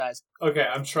guys. Okay,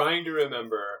 I'm trying to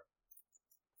remember.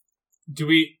 Do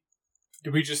we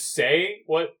just say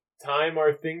what time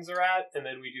our things are at, and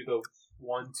then we do the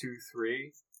 1, 2,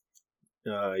 3?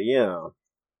 Yeah.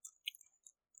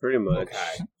 Pretty much.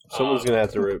 Okay. Someone's going to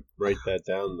have to write that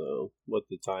down, though, what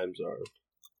the times are.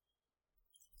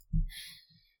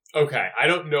 Okay, I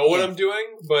don't know what I'm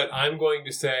doing, but I'm going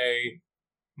to say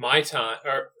my time.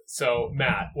 So,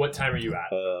 Matt, what time are you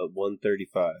at?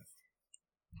 1:35.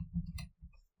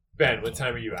 Ben, what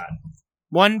time are you at?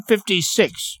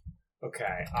 1:56.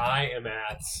 Okay, I am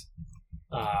at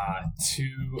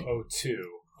 2:02.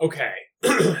 Okay,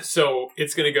 so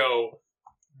it's going to go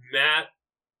Matt,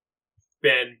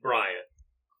 Ben, Brian.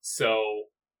 So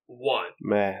 1,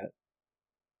 Matt.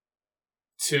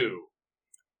 2,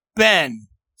 Ben.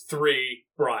 3,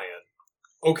 Brian.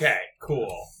 Okay,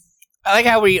 cool. I like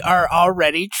how we are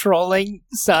already trolling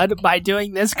Sud by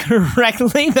doing this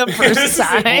correctly the This first is the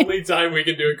time. only time we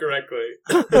can do it correctly.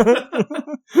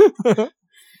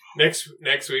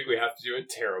 Next week we have to do it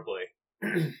terribly.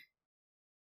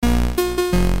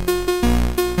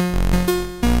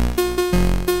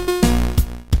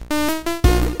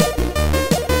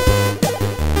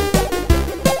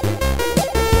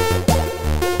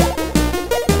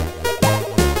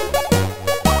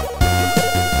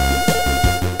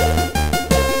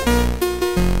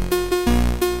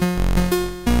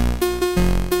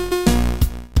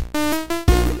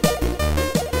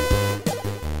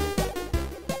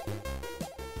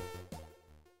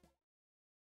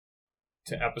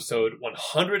 To episode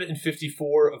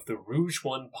 154 of the Rouge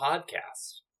One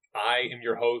podcast. I am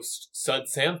your host, Sud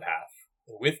Sampath.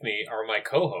 With me are my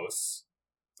co-hosts.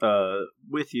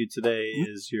 With you today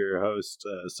is your host,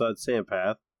 Sud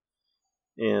Sampath.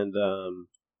 And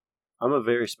I'm a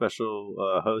very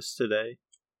special host today.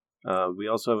 We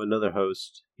also have another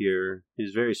host here.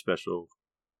 He's very special.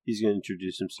 He's going to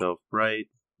introduce himself right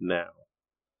now.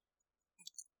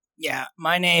 Yeah,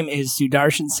 my name is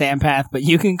Sudarshan Sampath, but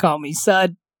you can call me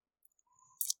Sud.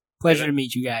 Pleasure to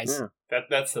meet you guys. Yeah.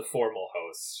 That's the formal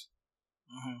host.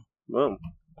 Mm-hmm. Well,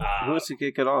 who wants to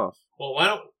kick it off? Well,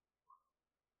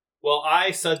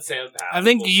 I, Sud Sampath. I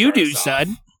think you do, Sud.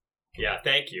 Yeah,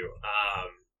 thank you.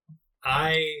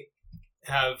 I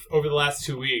have, over the last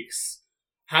 2 weeks,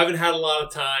 haven't had a lot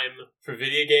of time for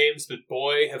video games, but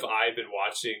boy, have I been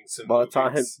watching some movies.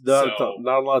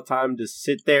 Not a lot of time to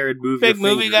sit there and move Big your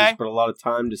movie fingers, guy. but a lot of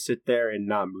time to sit there and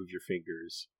not move your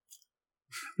fingers.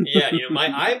 Yeah,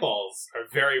 my eyeballs are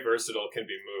very versatile, can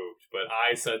be moved, but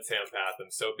I, Sud Sampath,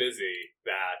 am so busy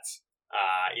that,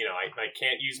 I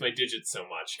can't use my digits so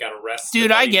much. Gotta rest.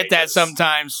 Dude, I get that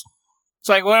sometimes. It's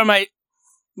like, what am I...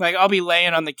 Like, I'll be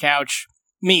laying on the couch.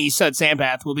 Me, Sud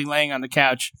Sampath, will be laying on the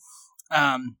couch.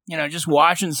 Just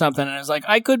watching something, and it's like,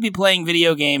 I could be playing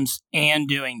video games and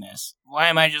doing this. Why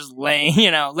am I just laying,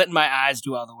 letting my eyes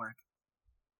do all the work?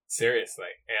 Seriously.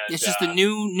 And it's just a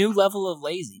new level of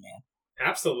lazy, man.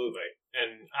 Absolutely.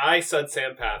 And I, Sud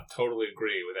Sampath, totally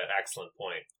agree with that excellent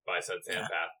point by Sud Sampath.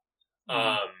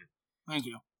 Yeah. Thank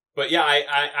you. But yeah,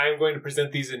 I'm going to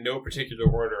present these in no particular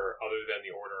order other than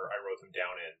the order I wrote them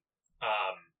down in.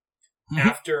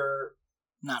 After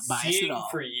not biased seeing at all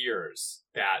for years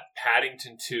that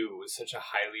Paddington 2 was such a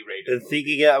highly rated And movie,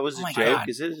 thinking it was a joke? God.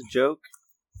 Is it a joke?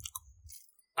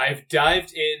 I've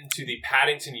dived into the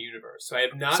Paddington universe, so I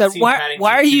have not so seen why, Paddington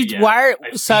why are 2 you yet.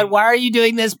 why are you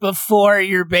doing this before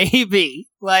your baby?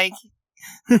 Like,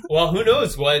 well, who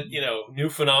knows what new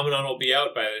phenomenon will be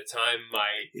out by the time my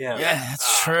yeah,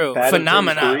 that's true.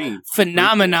 Paddington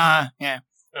Phenomena. Yeah.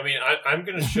 I mean, I'm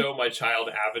going to show my child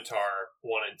Avatar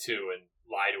 1 and 2 and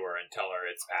lie to her and tell her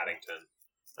it's Paddington.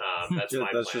 That's my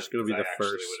plan. That's just going to be the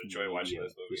first. Would enjoy watching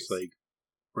those movies. Just like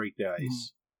break the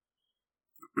ice.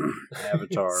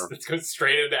 Avatar. Let's go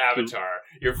straight into Avatar.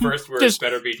 Your first words Just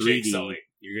better be 3D. Jake Sully.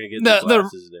 You're going to get the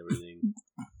glasses and everything.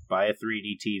 Buy a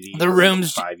 3D TV. The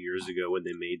rooms 5 years ago when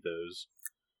they made those.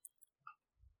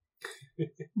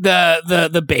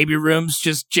 The baby room's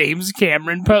just James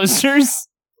Cameron posters.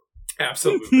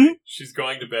 Absolutely. She's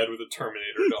going to bed with a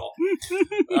Terminator doll.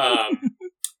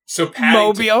 So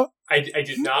Paddington, Mobile. I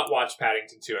did not watch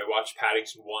Paddington 2. I watched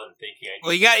Paddington 1 thinking I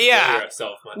Well, need you got- to yeah.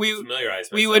 familiarize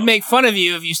myself. We would make fun of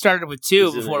you if you started with 2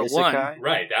 Is it before an 1. isekai?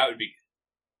 Right, that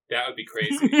would be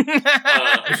crazy.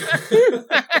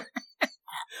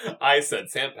 I said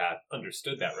Sampath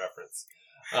understood that reference.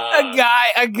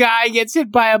 A guy gets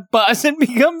hit by a bus and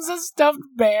becomes a stuffed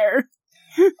bear.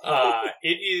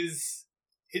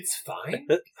 It's fine,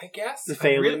 I guess. The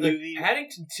family movie?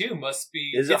 Paddington 2 must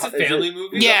be. Is it's it- a family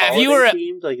movie. Yeah, Is it if you were holiday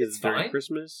themed? Like, is It's it during fine.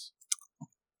 Christmas?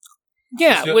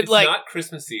 Yeah, with it's like not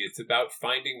Christmassy. It's about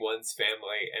finding one's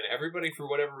family, and everybody, for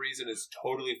whatever reason, is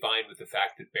totally fine with the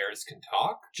fact that bears can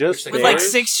talk. Just Which, with like,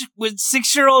 like bears? would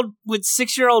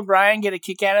 6-year-old Brian get a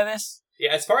kick out of this?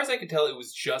 Yeah, as far as I can tell, it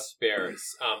was just bears.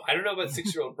 I don't know about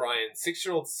 6-year-old Brian.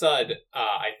 6-year-old Sud,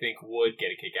 I think, would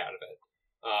get a kick out of it.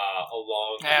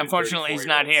 Along, Unfortunately, he's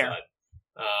not here.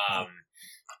 Sud.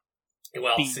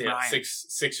 Well, Beat yeah, Brian.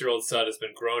 6-year-old Sud has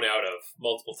been grown out of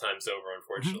multiple times over,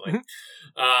 unfortunately.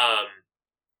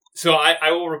 So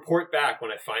I will report back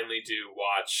when I finally do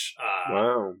watch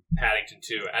Wow. Paddington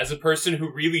 2. As a person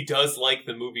who really does like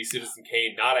the movie Citizen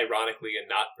Kane, not ironically and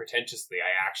not pretentiously,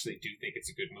 I actually do think it's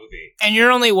a good movie. And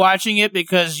you're only watching it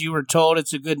because you were told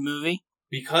it's a good movie?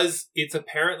 Because it's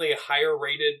apparently higher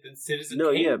rated than Citizen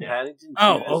No, Kane. yeah, now. Paddington 2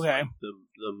 Oh, is okay. like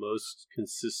the most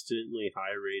consistently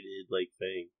high rated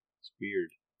thing. It's weird.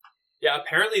 Yeah,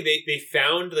 apparently they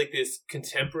found like this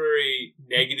contemporary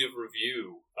negative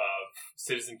review of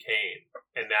Citizen Kane,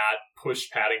 and that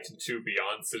pushed Paddington 2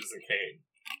 beyond Citizen Kane,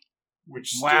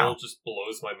 which Wow. still just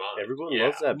blows my mind. Everyone Yeah.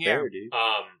 loves that Yeah. bear, dude.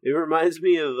 Um, It reminds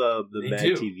me of the They Mad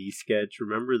do. TV sketch.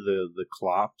 Remember the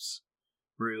Clops,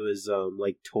 where it was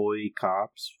like toy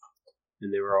cops,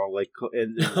 and they were all like,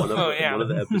 and then one of Oh, yeah. one of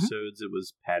the episodes it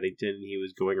was Paddington, and he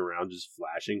was going around just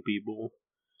flashing people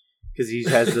because he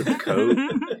has the coat.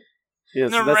 Yeah,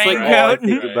 so The that's like all I raincoat.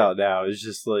 think Right. about now is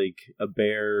just like a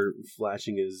bear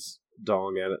flashing his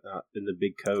dong at in the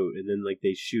big coat, and then like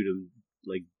they shoot him,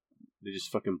 like they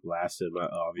just fucking blast him.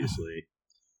 Obviously,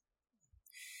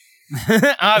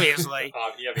 Obviously.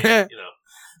 yeah, I mean,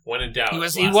 when in doubt, He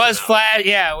blast was him out. flat.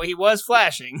 Yeah, well, he was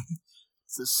flashing.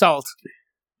 It's assault.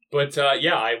 But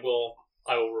yeah, I will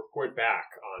report back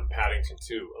on Paddington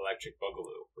 2: Electric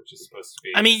Boogaloo, which is supposed to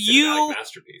be I mean, a cinematic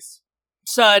masterpiece.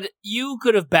 Sud, you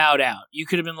could have bowed out. You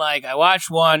could have been like, I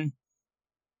watched one.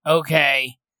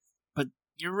 Okay. But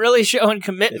you're really showing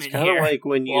commitment it's kind here. of like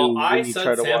when you Well, I, when you Sud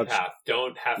try to watch. Sampath,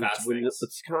 don't half-ass things.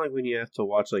 It's kind of like when you have to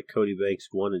watch like Cody Banks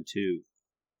 1 and 2.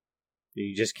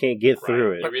 You just can't get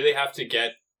through You it. really have to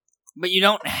get. But you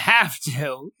don't have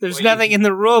to. There's Well, nothing in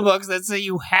the rule books that say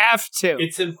you have to.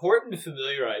 It's important to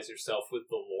familiarize yourself with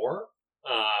the lore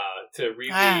to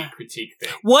really critique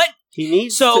things. What? He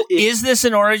needs. So to, if, is this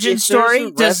an origin if there's story? a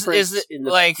Is reference it in the,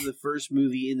 like the first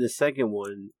movie in the second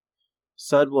one?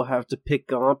 Sud will have to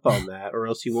pick up on that, or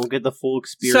else he won't get the full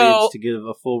experience to give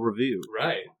a full review.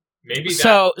 Right? Maybe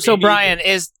so maybe Brian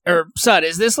Sud,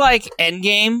 is this like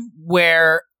Endgame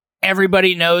where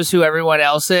everybody knows who everyone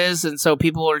else is, and so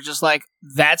people are just like,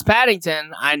 "That's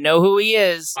Paddington. I know who he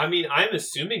is." I mean, I'm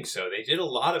assuming so. They did a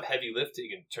lot of heavy lifting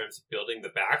in terms of building the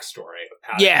backstory of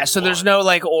Paddington. Yeah, so there's 1. no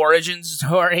like origin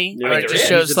story, No, or it there just is.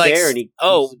 shows He's a like, bear and he's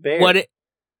oh, a bear. what?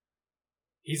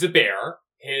 He's a bear.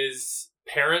 His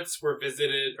parents were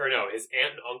visited, or no, his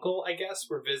aunt and uncle, I guess,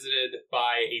 were visited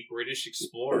by a British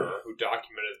explorer who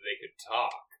documented that they could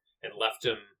talk and left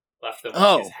them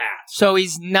with his hat. So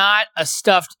he's not a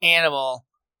stuffed animal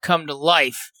come to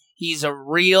life. He's a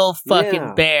real fucking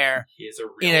Yeah. bear. He is a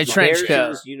real in a bear. trench Bears coat.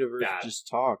 in this universe That- just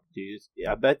talk, dude.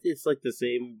 I bet it's like the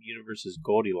same universe as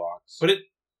Goldilocks. But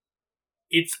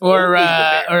it's Or only the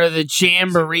bear. or the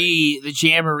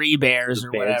jamboree bears the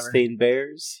or whatever. Bandstand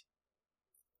Bears.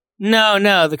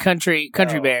 No, the country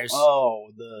Oh. bears. Oh,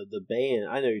 the band.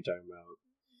 I know what you're talking about.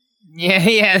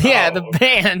 Yeah, Oh, the okay.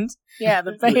 band. Yeah,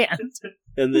 the band.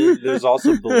 And then there's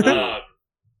also Baloo, Um,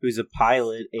 who's a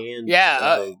pilot and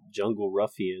Yeah, a jungle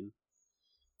ruffian.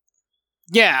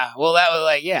 Yeah, well, that was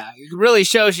like, yeah, it really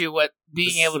shows you what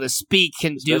being able to speak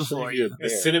can do Especially for if you're you. a the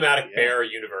bear. cinematic Yeah. bear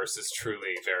universe is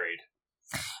truly varied.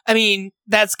 I mean,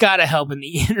 that's got to help in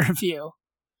the interview.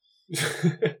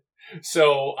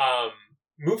 So,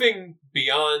 moving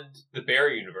beyond the bear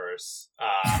universe,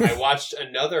 I watched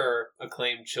another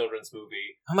acclaimed children's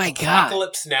movie, Oh my god,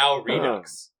 Apocalypse Now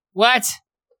Redux. what?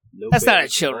 No That's not a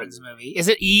bears children's involved. movie. Is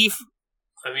it Eve?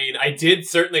 I mean, I did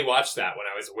certainly watch that when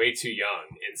I was way too young,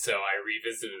 and so I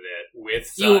revisited it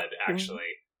with You- Sud, actually.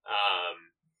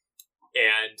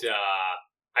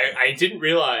 I didn't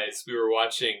realize we were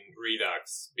watching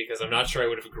Redux, because I'm not sure I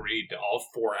would have agreed to all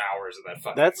 4 hours of that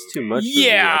fucking That's movie. too much for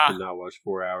Yeah. me. I could not watch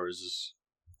 4 hours.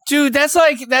 Dude, that's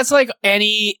like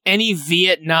any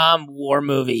Vietnam War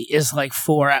movie is like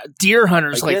 4 hours. Deer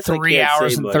Hunter's I like guess I 3 can't say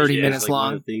hours and much, 30 yeah. minutes Like, One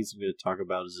long. of the things I'm going to talk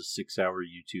about is a 6-hour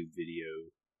YouTube video.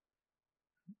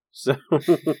 So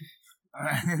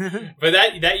But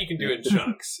that you can do in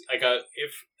chunks. Like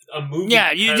if a movie,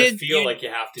 Yeah, you kinda did- feel you- like you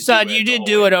have to. Son, do it you the did whole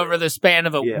do way it over through. the span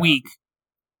of a Yeah. week.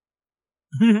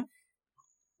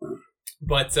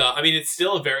 But I mean, it's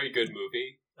still a very good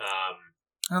movie.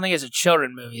 I don't think it's a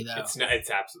children movie though. It's not. It's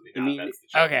absolutely not. I mean, That's the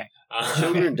joke. Okay.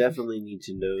 Children definitely need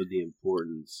to know the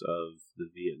importance of the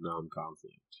Vietnam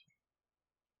conflict.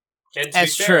 And to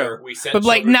That's be fair, true. we sent But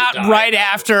like children to not die right in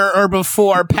that after or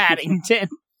before Paddington. movie.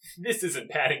 This isn't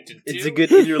Paddington 2. It's a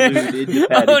good interlude into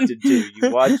Paddington 2.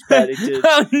 You watch Paddington.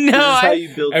 Oh This is no! how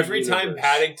you build Every the time universe.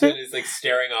 Paddington is like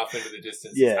staring off into the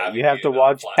distance. it's Yeah, having you have me to in a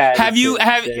watch flashback. Paddington.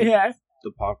 Have you then yeah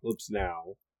Apocalypse Now,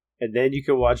 and then you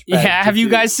can watch Paddington yeah? Have you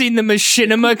 2. guys seen the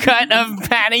machinima cut of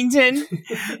Paddington?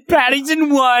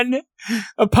 Paddington 1,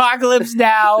 Apocalypse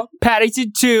Now,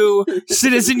 Paddington 2,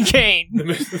 Citizen Kane.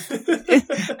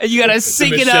 You gotta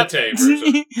sync it up. machete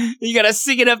version. You gotta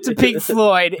sync it up to Pink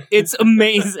Floyd. It's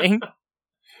amazing.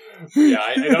 Yeah,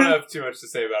 I don't have too much to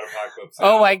say about Apocalypse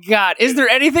Now. Oh my god! Is there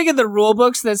anything in the rule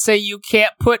books that say you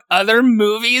can't put other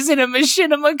movies in a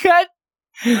machinima cut?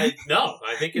 No,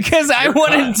 I think it's Because I your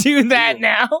want cut. to do that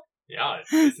now. Yeah,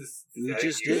 this is. You I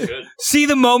think just you did. should. See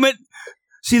the moment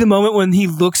when he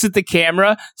looks at the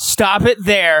camera, stop it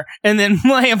there, and then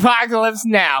play Apocalypse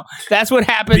Now. That's what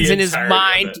happens The in his entirety of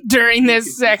mind it. during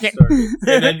this second.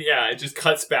 And then it just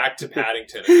cuts back to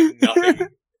Paddington, and nothing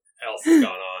else has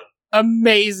gone on.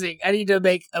 Amazing. I need to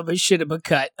make a machinima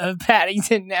cut of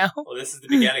Paddington Now. Well, this is the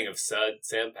beginning of Sud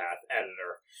Sampath,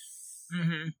 editor.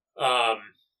 Mm-hmm.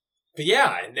 But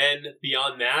yeah, and then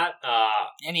beyond that,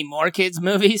 Any more kids'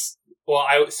 movies?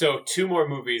 so 2 more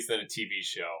movies than a TV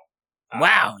show.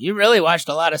 Wow, you really watched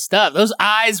a lot of stuff. Those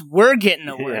eyes were getting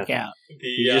to work out.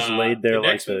 He just laid there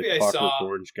like next movie the I Clockwork saw-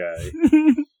 Orange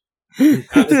guy.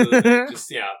 Absolutely,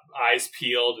 just eyes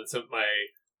peeled, and some my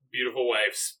beautiful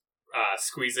wife's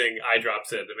squeezing eye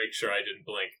drops in to make sure I didn't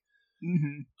blink.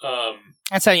 Mhm.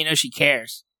 That's how you know she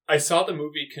cares. I saw the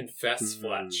movie Confess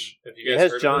Fletch. Have you It guys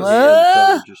has heard John of What? it? Hamm, so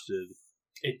I'm interested.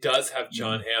 It does have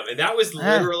John Hamm, and that was Ah.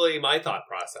 literally my thought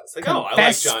process. Like, I like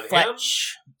Confess John Hamm.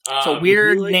 Fletch. It's a Um,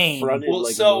 weird He, like, name. fronted Well,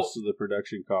 like so- most of the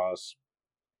production costs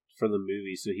for the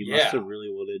movie, so he Yeah. must have really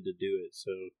wanted to do it.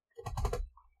 So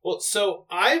Well, so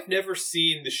I've never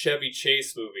seen the Chevy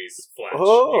Chase movies, Fletch.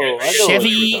 Oh, You guys- I you know guys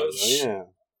Chevy- familiar with those? yeah.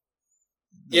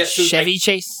 Yeah, so Chevy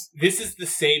Chase. This is the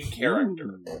same character.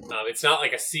 Ooh. It's not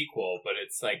like a sequel, but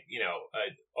it's like,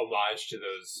 a homage to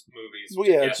those movies. Well,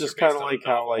 which I yeah, guess it's just are kind based of on a like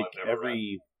how novel like I've never read.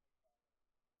 every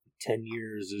 10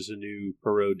 years there's a new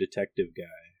Perot detective guy.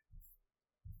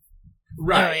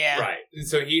 Right, Oh, yeah. right. And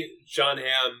so John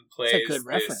Hamm plays That's a good this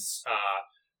reference.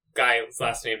 guy. His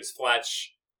last name is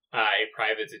Fletch, a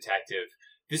private detective.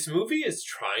 This movie is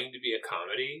trying to be a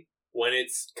comedy when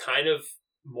it's kind of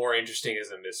more interesting as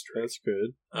a mystery. That's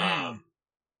good.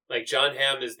 Like John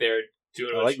Hamm is there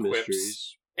doing a I bunch like of quips,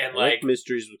 mysteries. and I like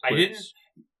mysteries with I quips. didn't.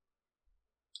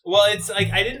 Well, it's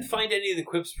like I didn't find any of the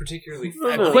quips particularly No,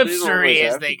 A funny. they don't quipstery, always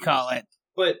as have they to be. call it.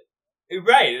 But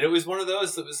right, and it was one of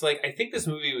those that was like, I think this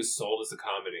movie was sold as a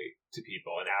comedy to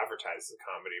people and advertised as a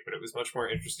comedy, but it was much more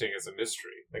interesting as a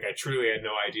mystery. Like I truly had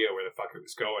no idea where the fuck it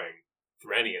was going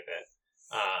through any of it.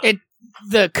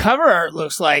 The cover art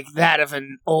looks like that of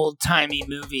an old-timey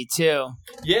movie, too.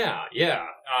 Yeah.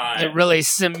 It really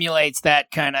simulates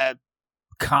that kind of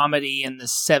comedy in the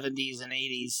 70s and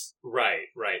 80s. Right.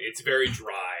 It's very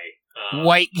dry.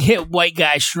 White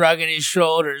guy shrugging his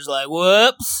shoulders like,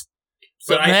 whoops,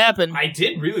 But something happened. I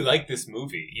did really like this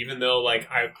movie, even though I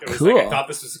Cool. thought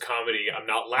this was a comedy. I'm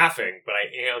not laughing, but I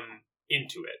am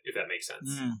into it. If that makes sense.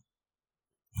 Mm.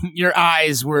 Your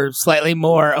eyes were slightly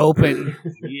more open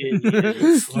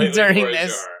Yeah. Slightly during more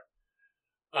this.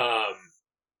 ajar.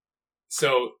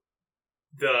 So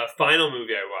the final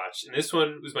movie I watched, and this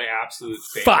one was my absolute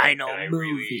favorite, Final and I movie.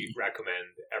 really recommend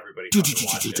everybody fucking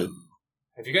watch it.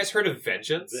 Have you guys heard of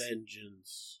Vengeance?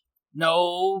 Vengeance.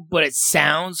 No, but it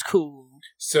sounds cool.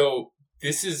 So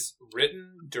this is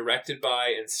written, directed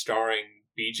by, and starring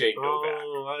B.J. Novak.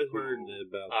 Oh, I've heard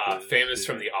about this. Famous yeah.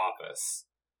 from The Office.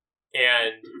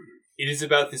 And it is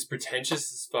about this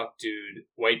pretentious as fuck dude,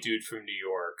 white dude from New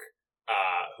York,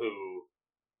 who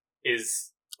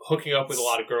is hooking up with a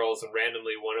lot of girls, and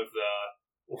randomly one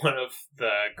of the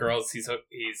girls he's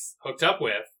hooked up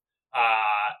with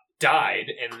died,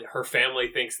 and her family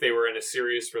thinks they were in a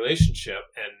serious relationship,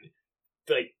 and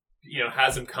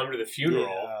has him come to the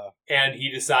funeral, and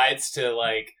he decides to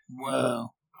Whoa.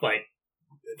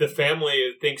 the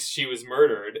family thinks she was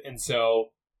murdered, and so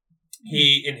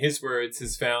he, in his words,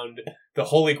 has found the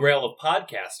holy grail of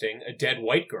podcasting, a dead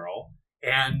white girl,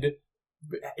 and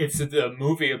it's the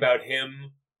movie about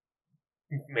him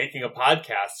making a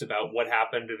podcast about what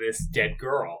happened to this dead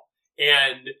girl.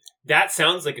 And that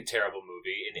sounds like a terrible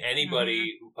movie, and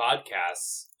anybody who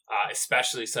podcasts,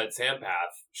 especially Sud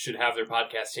Sampath, should have their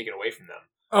podcast taken away from them.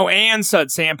 Oh, and Sud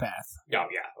Sampath. Oh,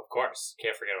 yeah, of course.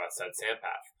 Can't forget about Sud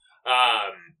Sampath.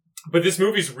 But this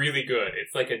movie's really good.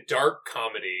 It's like a dark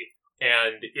comedy,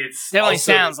 and it's Definitely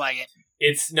also, sounds like it.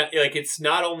 It's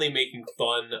not only making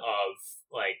fun of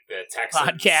like the Texans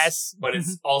Podcasts. but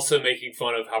it's also making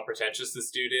fun of how pretentious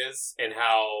this dude is and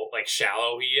how like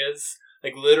shallow he is.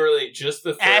 Like literally, just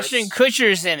the first, Ashton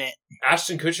Kutcher's in it.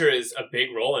 Ashton Kutcher is a big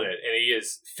role in it, and he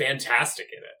is fantastic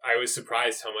in it. I was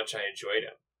surprised how much I enjoyed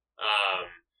him.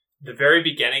 The very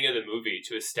beginning of the movie,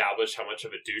 to establish how much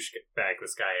of a douchebag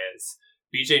this guy is,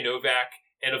 BJ Novak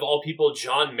and of all people,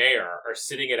 John Mayer are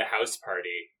sitting at a house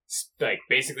party, like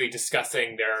basically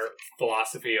discussing their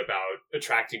philosophy about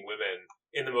attracting women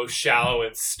in the most shallow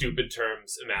and stupid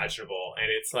terms imaginable. And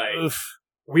it's like, Oof.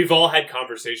 we've all had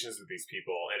conversations with these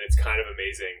people, and it's kind of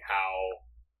amazing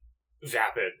how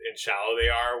vapid and shallow they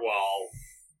are, while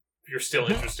you're still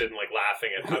interested in like laughing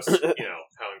at how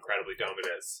how incredibly dumb it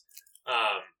is.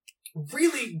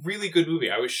 Really, really good movie.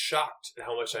 I was shocked at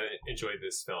how much I enjoyed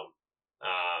this film.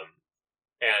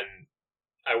 And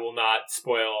I will not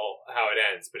spoil how it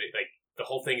ends, but the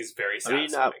whole thing is very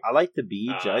satisfying. I like the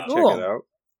beach. I'd Cool. check it out.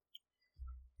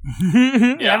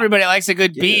 Yeah. Everybody likes a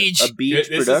good beach. A beach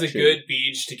This production. is a good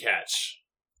beach to catch.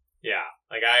 Yeah,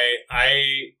 like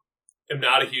I am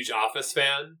not a huge Office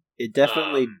fan, It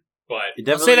definitely. but It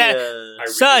Don't definitely. say that. I really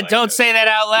Sud, liked don't it. say that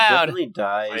out It loud. definitely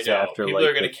I dies know after people like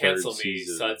are going the to cancel third me,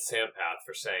 season. Sud Sampath,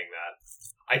 for saying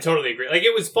that. I totally agree. Like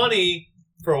it was funny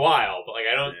for a while, but like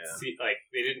I don't see like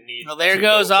they didn't need. Well, there to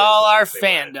goes go for as all long our as they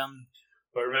went. fandom.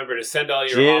 But remember to send all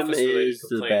your Jim office-related is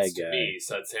the complaints bad to guy. me,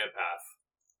 Sud Sampath.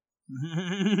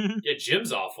 Yeah,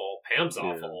 Jim's awful. Pam's Yeah.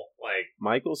 awful. Like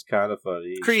Michael's kind of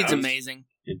funny. Creed's Sounds amazing.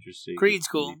 Interesting. Creed's It's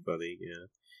cool. Funny, yeah.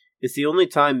 It's the only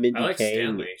time Mindy I like Kaling.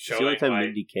 Stanley It's the only showing time my-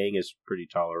 Mindy Kaling is pretty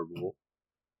tolerable.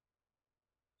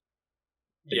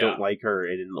 I yeah, don't like her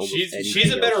in almost she's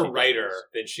anything a else better she writer does.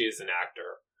 than she is an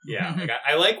actor. Yeah, like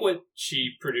I like what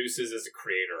she produces as a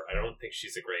creator. I don't think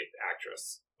she's a great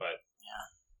actress, but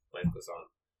life goes on.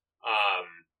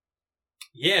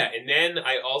 Yeah, and then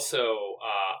I also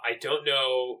I don't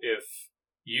know if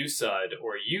you Sud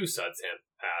or you Sud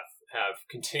Sampath have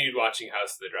continued watching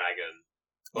House of the Dragon,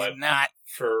 but Not.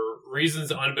 for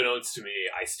reasons unbeknownst to me,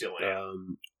 I still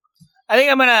am. I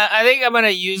think I'm gonna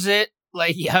use it.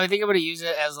 Like I think I'm gonna use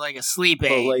it as like a sleep aid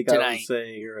But like I tonight. was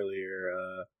saying earlier,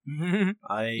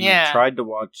 I Yeah. tried to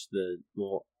watch I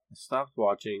stopped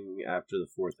watching after the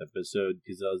 4th episode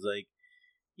because I was like,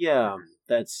 yeah,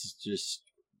 that's just,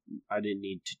 I didn't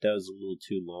need to, that was a little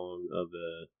too long of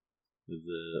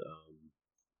the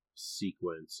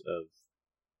sequence of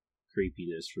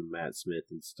creepiness from Matt Smith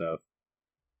and stuff.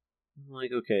 I'm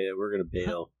like, okay, we're gonna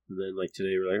bail. And then like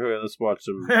today we're like, okay,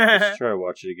 let's try to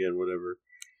watch it again, whatever.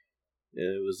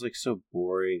 And it was like so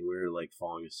boring. We were like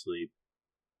falling asleep.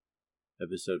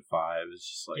 Episode 5 is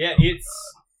just like, Yeah,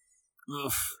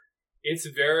 Oof. it's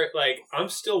very like I'm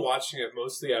still watching it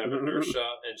mostly out of inertia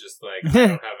and just like I don't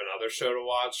have another show to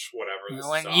watch. Whatever this is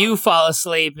When on. you fall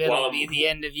asleep, it'll While be the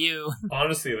end of you.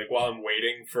 Honestly, like while I'm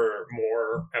waiting for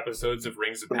more episodes of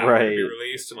Rings of Power to be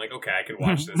released, I'm like, okay, I can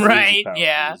watch this. Right. Power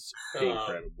yeah. is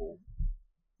incredible.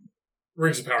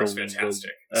 Rings of Power is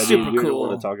fantastic. I Super mean, we don't cool.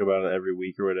 want to talk about it every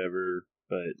week or whatever,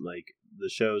 but like the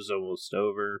show's almost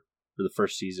over, for the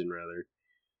first season rather.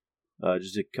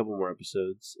 Just a couple more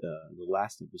episodes. The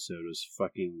last episode was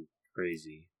fucking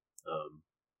crazy.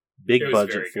 Big It was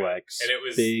budget very good. flex, And it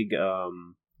was- big,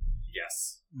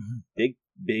 Yes.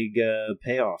 big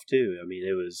payoff too. I mean,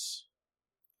 it was,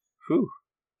 whew.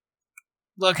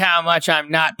 Look how much I'm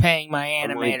not paying my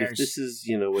I'm like, if animators. this is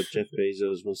what Jeff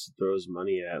Bezos wants to throw his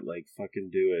money at, like fucking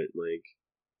do it. Like,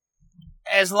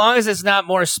 As long as it's not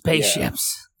more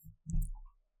spaceships.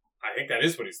 I think that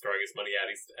is what he's throwing his money at.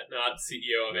 He's not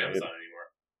CEO of Right. Amazon anymore.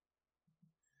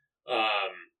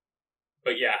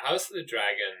 But yeah, House of the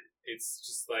Dragon, it's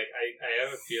just like I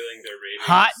have a feeling their ratings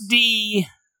Hot D.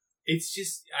 It's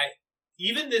just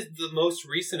even the most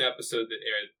recent episode that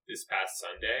aired this past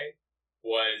Sunday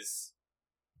was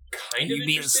kind You of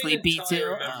being interesting sleepy until too? I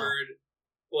remembered.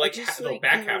 Well, like Just the like,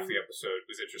 back half of the episode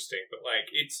was interesting, but like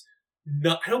it's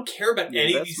not. I don't care about Yeah,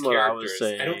 any of that's these what I was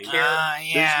characters. I don't saying. care.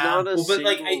 Yeah. there's not a Well, but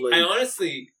like single, I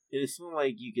honestly. it's not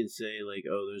like you can say like,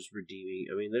 oh, there's redeeming.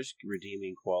 I mean, there's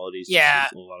redeeming qualities. Yeah.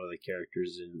 To a lot of the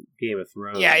characters in Game of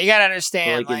Thrones. Yeah, you gotta But,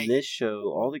 understand. like in this show,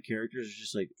 all the characters are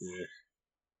just like, ugh.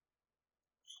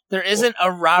 there isn't a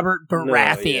Robert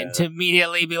Baratheon yeah. to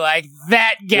immediately be like,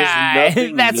 that There's guy,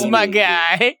 nothing that's my meaningful.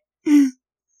 guy.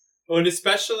 Well, and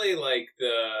especially like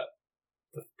the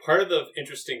part of the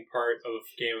interesting part of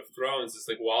Game of Thrones is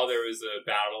like while there was a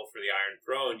battle for the Iron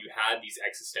Throne, you had these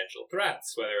existential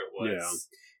threats, whether it was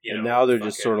And now they're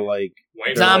just sort of like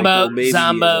white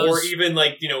Zombos. or even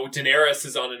like Daenerys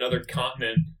is on another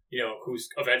continent. Who's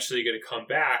eventually going to come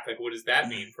back? Like, what does that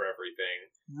mean for everything?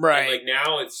 Right. And, like,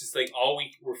 now it's just like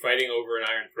we're fighting over an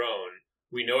Iron Throne.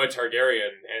 We know a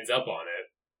Targaryen ends up on it.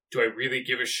 Do I really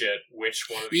give a shit which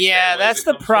one of these? Yeah, that's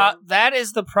the from? That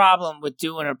is the problem with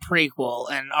doing a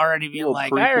prequel and already being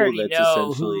like, I already that's know.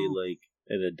 Essentially, like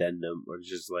an addendum or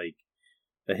just like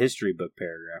a history book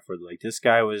paragraph where like this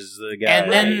guy was the guy,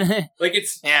 and then like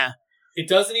it's it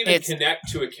doesn't even connect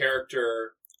to a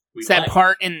character. It's that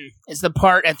part it's the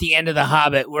part at the end of The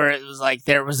Hobbit where it was like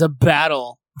there was a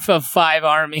battle of 5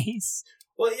 armies.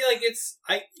 Well, yeah,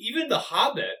 like even The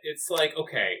Hobbit, it's like,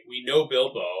 okay, we know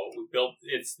Bilbo.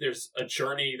 There's a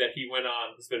journey that he went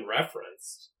on has been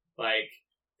referenced. Like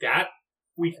that,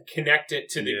 we can connect it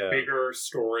to the bigger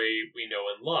story we know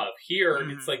and love. Here,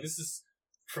 it's like this is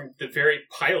from the very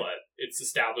pilot. It's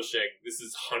establishing this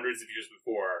is hundreds of years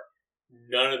before.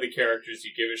 None of the characters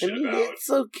you give a shit about. It's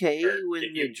okay when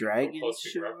the dragons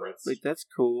show up. Like that's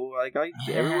cool. Like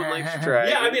everyone likes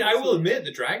dragons. Yeah, I mean, I will admit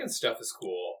the dragon stuff is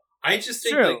cool. I just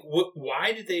think like,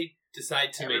 why did they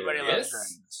decide to make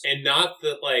this and not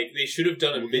they should have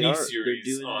done a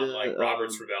mini-series on like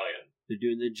Robert's Rebellion. They're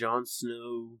doing the Jon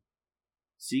Snow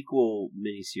sequel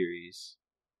mini-series.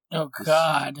 Oh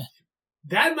God.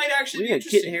 That might actually be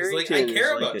interesting. Like, I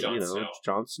care about Jon Snow.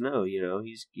 Jon Snow,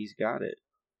 he's got it.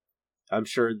 I'm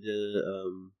sure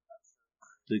the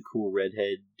cool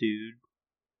redhead dude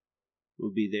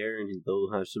will be there, and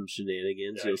they'll have some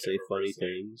shenanigans. He'll say funny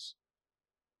things.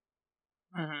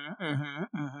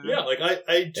 Yeah, like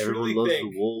I truly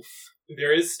think the wolf.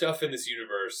 There is stuff in this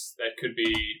universe that could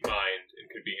be mined and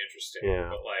could be interesting.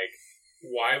 Yeah. But like,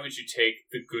 why would you take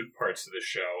the good parts of the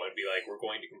show and be like, we're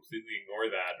going to completely ignore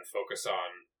that and focus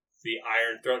on the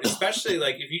Iron Throne? Especially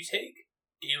like if you take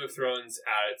Game of Thrones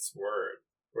at its word,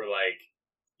 where like,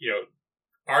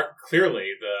 aren't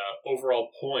clearly the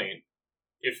overall point.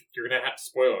 If you're gonna have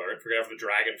spoiler, if you're gonna have the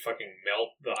dragon fucking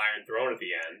melt the Iron Throne at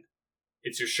the end,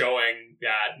 it's just showing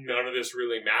that none of this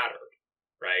really mattered,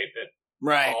 right? That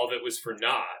all of it was for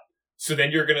naught. So then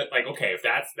you're gonna like, okay, if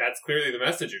that's clearly the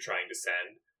message you're trying to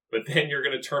send, but then you're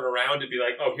gonna turn around and be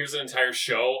like, oh, here's an entire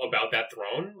show about that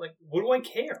throne. Like, what do I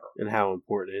care? And how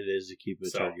important it is to keep a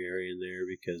Targaryen there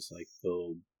because like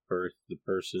they'll birth the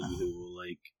person who will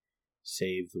like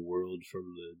save the world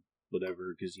from the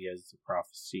whatever because he has the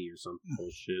prophecy or some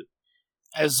bullshit.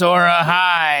 Azor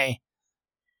Ahai.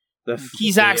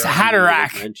 Kizak's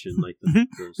Haderach. Mentioned like the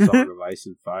Song of Ice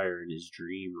and Fire in his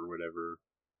dream or whatever.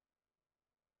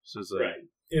 So it's like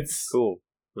it's cool,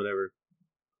 whatever.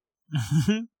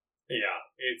 Yeah,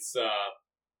 it's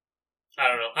I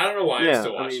don't know why I'm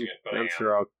still watching it, but I'm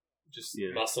sure I'll just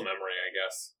muscle memory, I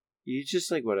guess. You just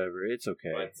like whatever, it's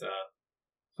okay. But, it's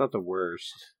not the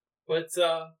worst. But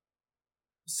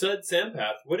Sud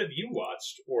Sampath, what have you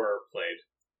watched or played?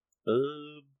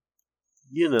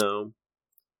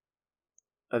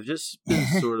 I've just been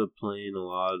sort of playing a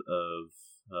lot of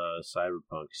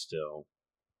Cyberpunk still.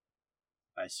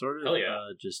 I sort of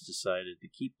just decided to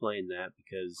keep playing that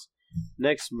because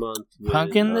next month when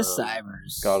Punkin' the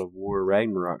Cybers God of War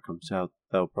Ragnarok comes out,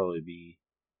 that'll probably be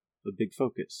a big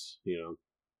focus,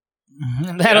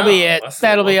 That'll be it.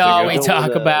 That'll be all we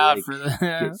talk about for the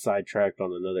get sidetracked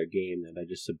on another game that I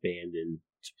just abandoned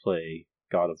to play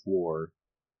God of War.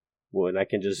 When I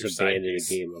can just abandon a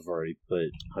game I've already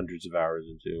put hundreds of hours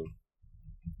into.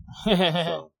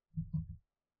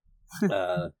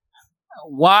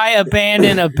 Why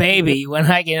abandon a baby when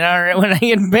I can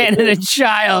abandon a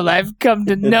child I've come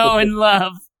to know and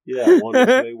love? Yeah, one is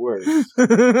way worse.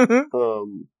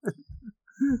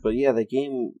 But yeah, the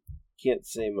game can't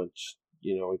say much.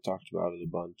 We talked about it a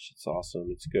bunch. It's awesome.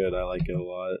 It's good. I like it a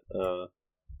lot.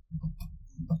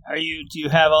 Do you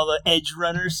have all the Edge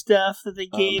Runner stuff that they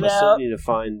gave I out? still need to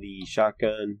find the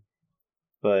shotgun,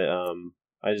 but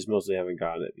I just mostly haven't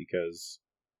gotten it because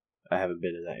I haven't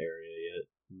been in that area yet.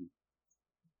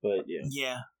 But yeah.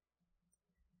 Yeah.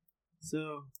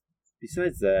 So,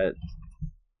 besides that,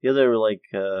 the other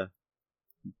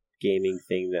gaming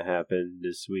thing that happened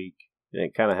this week, and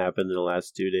it kind of happened in the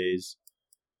last 2 days,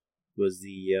 was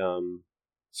the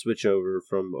switch over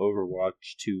from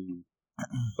Overwatch to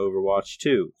Overwatch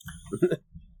 2.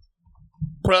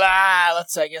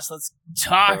 Let's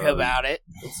talk about it.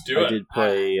 Let's do it. I did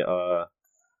play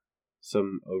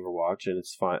some Overwatch, and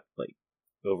it's fine. Like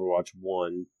Overwatch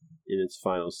 1 in its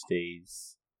final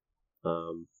stage.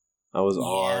 I was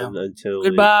on until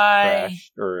it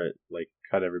crashed or it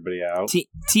cut everybody out.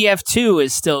 TF2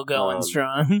 is still going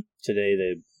strong. Today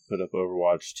they put up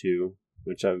Overwatch 2,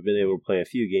 which I've been able to play a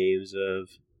few games of,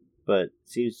 but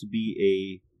seems to be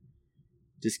a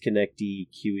disconnecty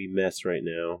QE mess right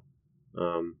now.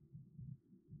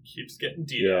 Keeps getting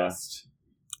DDoSed.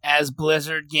 As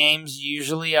Blizzard games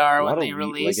usually are when they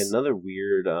release. Like another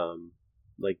weird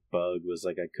bug was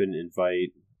like I couldn't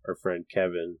invite our friend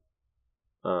Kevin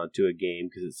to a game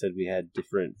because it said we had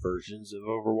different versions of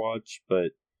Overwatch,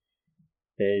 but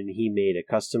then he made a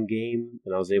custom game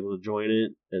and I was able to join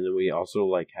it, and then we also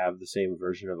like have the same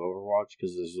version of Overwatch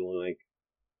because there's only like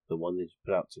the one they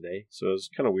put out today, so it was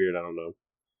kind of weird. I don't know,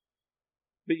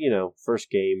 but first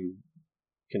game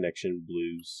connection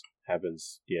blues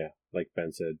happens. Yeah, like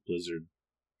Ben said, Blizzard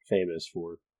famous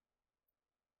for.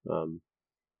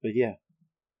 But yeah,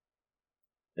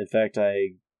 in fact,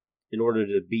 in order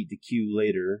to beat the queue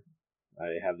later,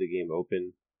 I have the game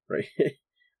open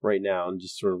right now and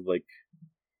just sort of like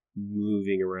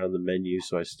moving around the menu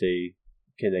so I stay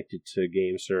connected to a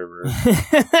game server.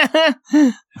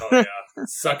 Oh yeah,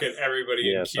 suck it,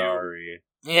 everybody in queue. Sorry.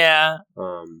 Yeah.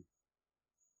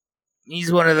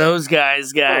 He's one of those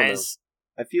guys.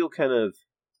 I feel kind of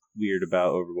weird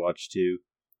about Overwatch 2.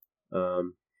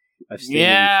 I've stated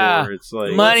before, it's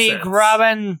like money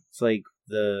grubbing. It's like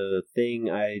the thing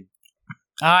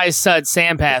I said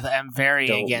Sampath. I'm very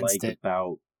don't against like it.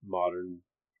 about modern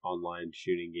online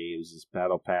shooting games is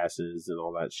battle passes and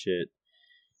all that shit.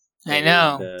 I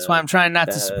know. That's why I'm trying not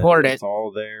to support it. It's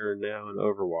all there now in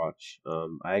Overwatch.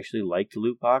 I actually liked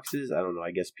loot boxes. I don't know.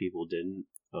 I guess people didn't.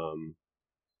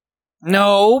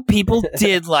 No, people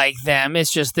did like them.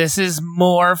 It's just this is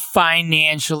more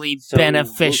financially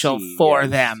beneficial for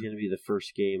them. It's going to be the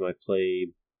first game I play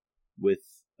with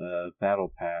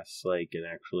Battle Pass, and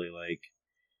actually,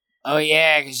 Oh,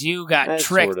 yeah, because you got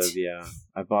tricked. Sort of, yeah.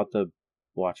 I bought the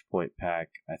Watchpoint pack.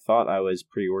 I thought I was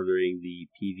pre-ordering the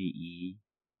PvE,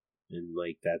 and,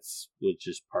 that's was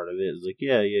just part of it. It was like,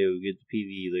 yeah, we'll get the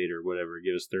PvE later, whatever,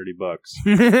 give us $30.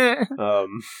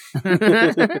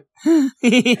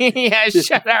 Yeah,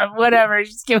 shut up, whatever,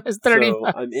 just give us $30. So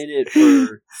I'm in it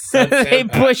for... They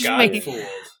pushed me.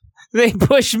 They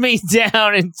pushed me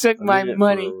down and took my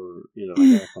money.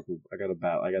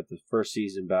 I got the first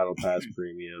season Battle Pass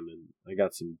premium, and I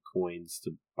got some coins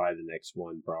to buy the next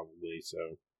one probably.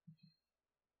 So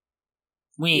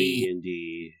we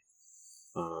indeed.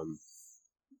 I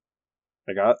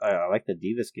like the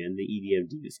Diva skin. The EDM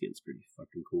Diva skin's pretty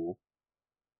fucking cool.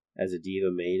 As a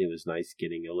Diva main, it was nice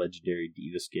getting a legendary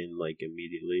Diva skin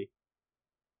immediately.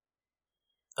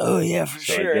 Oh yeah, for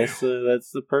sure. I guess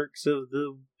that's the perks of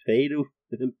the pay to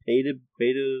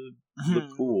look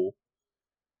cool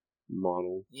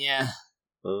model. Yeah.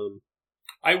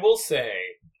 I will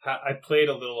say I played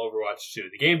a little Overwatch 2.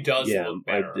 The game does look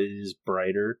better. It is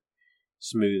brighter,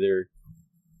 smoother,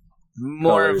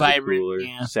 more vibrant. Cooler.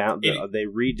 Yeah. Sound. They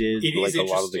redid a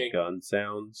lot of the gun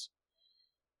sounds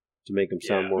to make them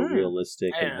sound more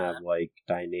realistic and have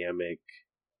dynamic.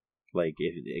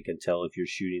 It can tell if you're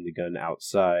shooting the gun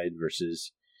outside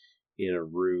versus in a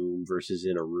room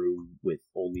with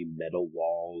only metal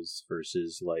walls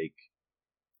versus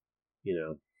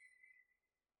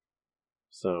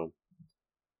So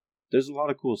there's a lot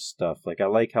of cool stuff. I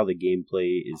like how the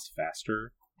gameplay is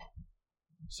faster.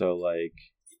 So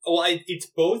it's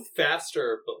both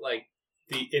faster, but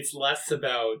it's less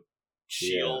about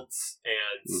shields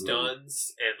and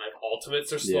stuns and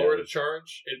ultimates are slower to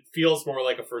charge. It feels more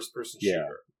like a first-person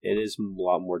shooter. It is a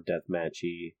lot more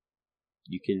deathmatchy.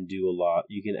 You can do a lot.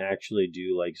 You can actually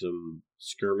do some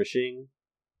skirmishing,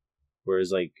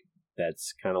 whereas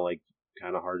that's kind of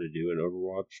hard to do in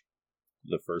Overwatch,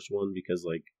 the first one, because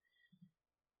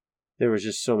there was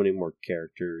just so many more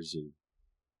characters and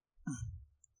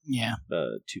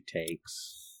 2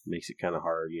 tanks makes it kind of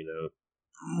hard,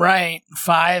 Right,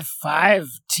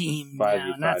 5-5 team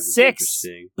now, not 6.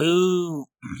 Boo.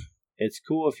 It's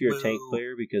cool if you're a tank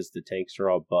player because the tanks are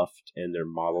all buffed and their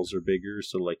models are bigger,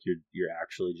 so you're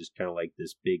actually just kind of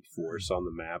this big force on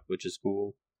the map, which is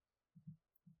cool.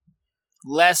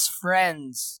 Less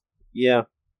friends. Yeah.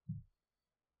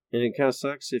 And it kind of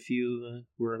sucks if you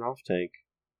were an off tank.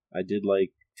 I did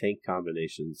tank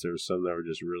combinations. There were some that were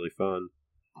just really fun.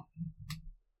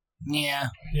 Yeah.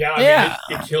 Yeah, I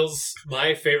mean, it kills.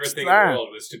 My favorite thing in the world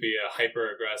was to be a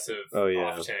hyper-aggressive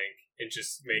off tank and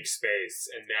just make space.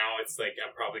 And now it's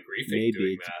I'm probably griefing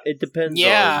doing that. It depends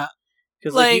on...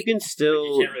 Because you can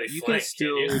still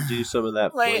do some of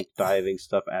that flank diving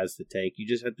stuff as the tank. You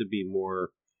just have to be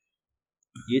more...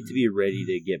 You have to be ready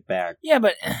to get back. Yeah,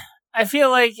 but I feel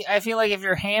like if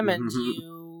you're Hammond,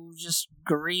 you just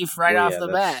grief off the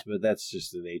bat. But that's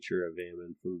just the nature of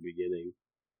Hammond from the beginning.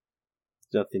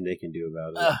 There's nothing they can do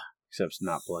about it except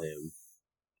not play him.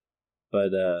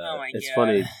 But it's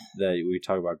funny that we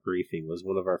talk about griefing. Was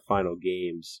one of our final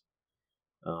games.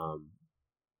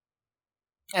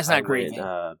 That's not I grieving.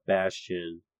 went,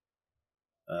 Bastion.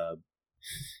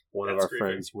 One of That's our grieving.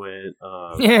 friends went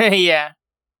Yeah.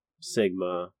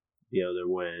 Sigma. The other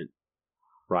went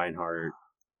Reinhardt.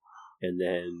 And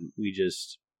then we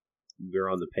were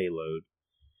on the payload.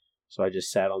 So I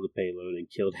just sat on the payload and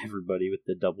killed everybody with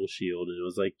the double shield. And it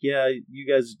was like, yeah, you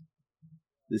guys,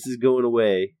 this is going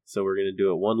away. So we're going to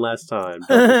do it one last time.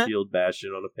 Double shield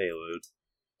Bastion on a payload.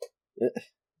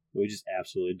 We just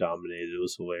absolutely dominated. It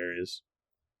was hilarious.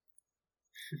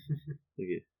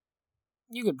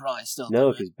 You could probably still do No,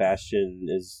 it. because Bastion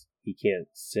he can't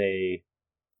say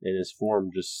in his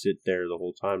form, just sit there the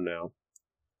whole time now.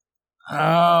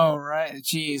 Oh, right.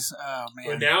 Jeez. Oh, man.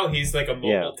 But now he's like a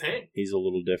mobile tank. He's a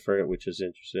little different, which is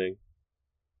interesting.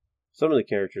 Some of the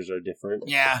characters are different.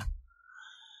 Yeah.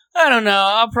 I don't know.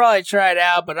 I'll probably try it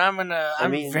out, but I'm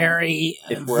very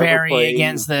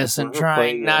against this and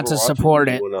trying not to support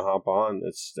it. You want to hop on?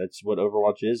 That's what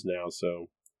Overwatch is now. So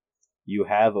you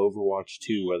have Overwatch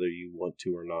 2, whether you want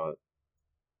to or not.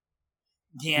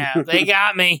 Yeah, they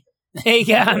got me. They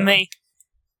got me.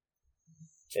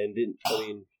 And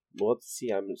we'll have to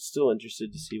see. I'm still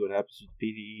interested to see what happens with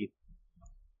PvE.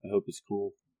 I hope it's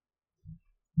cool.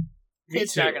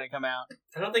 It's not going to come out.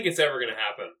 I don't think it's ever going to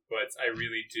happen, but I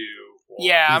really do.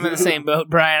 Yeah, I'm in the same boat,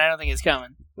 Brian. I don't think it's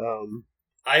coming.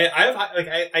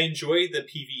 I enjoy the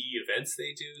PvE events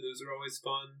they do. Those are always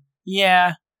fun.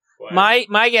 Yeah. But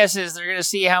My guess is they're going to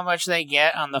see how much they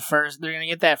get on the first. They're going to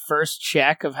get that first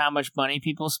check of how much money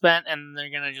people spent, and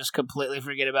they're going to just completely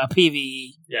forget about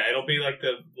PvE. yeah, it'll be like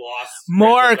the lost.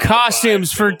 More Grand Theft Auto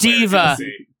costumes 5 for single player Diva. DLC.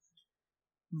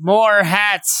 More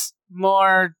hats.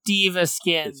 More Diva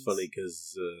skins. It's funny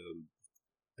because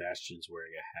Bastion's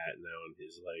wearing a hat now in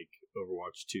his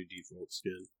Overwatch 2 default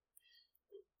skin.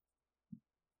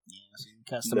 Yeah, so you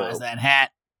can customize that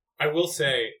hat. I will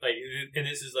say, and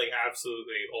this is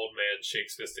absolutely old man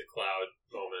shakes fist at cloud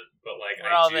moment, but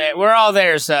We're all there. We're all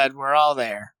there, Sud. We're all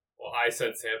there. Well, I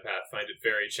said Sampath find it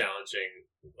very challenging,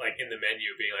 in the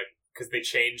menu being because they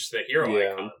changed the hero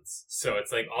icons, so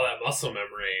it's all that muscle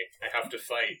memory I have to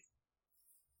fight.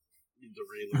 To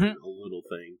relearn a little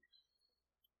thing.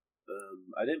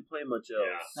 I didn't play much else.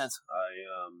 Yeah.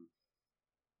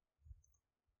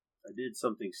 I did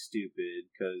something stupid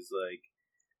because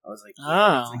I was like,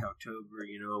 it's October,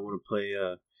 I want to play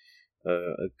a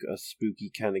spooky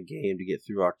kind of game to get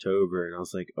through October, and I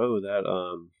was like, that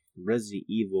Resident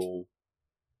Evil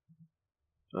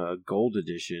Gold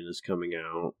Edition is coming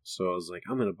out, so I was like,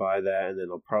 I'm gonna buy that, and then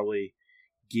they'll probably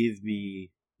give me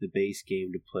the base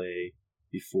game to play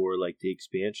before the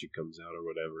expansion comes out or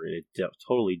whatever, and it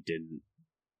totally didn't.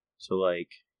 So I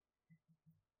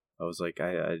was like,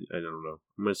 I don't know.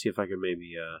 I'm gonna see if I can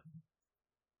maybe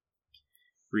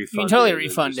refund. You can totally it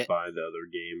refund and it. Buy the other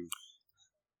game.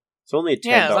 It's only a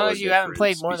 $10 as long as you haven't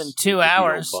played more than 2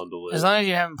 hours. As long as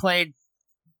you haven't played,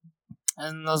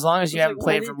 and as long as you haven't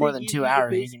played for more than 2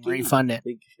 hours, you can refund it.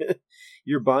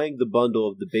 You're buying the bundle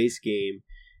of the base game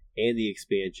and the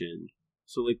expansion.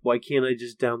 So, why can't I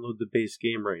just download the base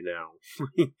game right now?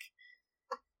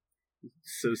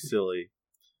 So silly.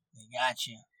 They got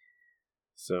you.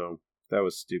 So, that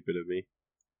was stupid of me.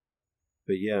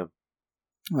 But yeah.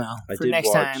 Well, I for did next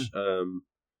watch time.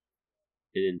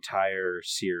 an entire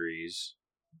series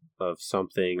of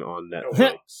something on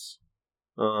Netflix.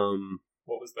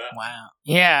 What was that? Wow.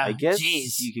 Yeah. I guess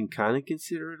Jeez. you can kind of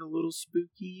consider it a little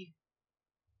spooky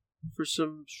for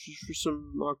some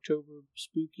October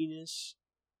spookiness.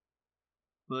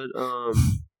 But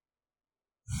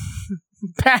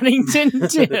Paddington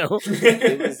 2. it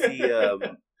was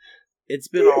it's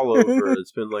been all over.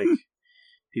 It's been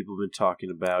people have been talking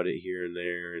about it here and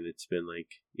there, and it's been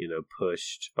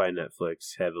pushed by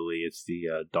Netflix heavily. It's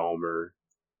the Dahmer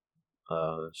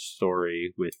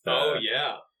story with oh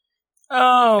yeah.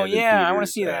 Oh, Evan yeah. I want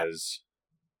to Peters see that. as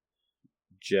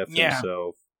Jeff Yeah.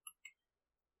 himself.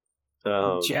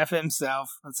 Jeff himself.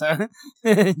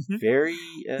 Very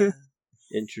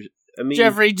interesting. I mean,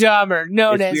 Jeffrey Dahmer,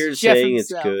 known it's as weird Jeff saying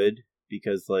himself. it's good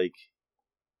because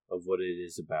of what it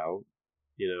is about,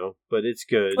 but it's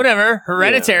good. Whatever.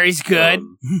 Hereditary's good.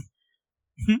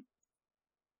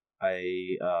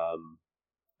 I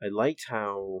liked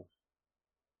how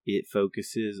it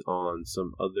focuses on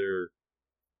some other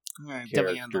Alright,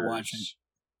 definitely end up watching.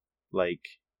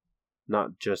 characters.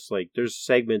 Not just there's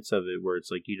segments of it where it's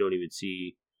you don't even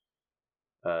see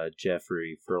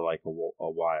Jeffrey for a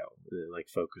while, and it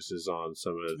focuses on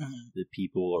some of the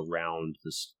people around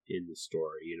in the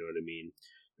story. You know what I mean?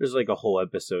 There's a whole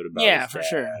episode about his for dad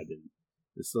sure.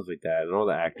 and stuff like that, and all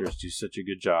the actors do such a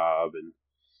good job. And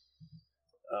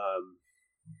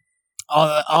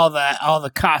all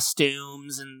the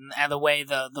costumes and the way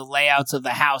the layouts of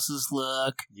the houses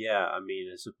look. Yeah, I mean,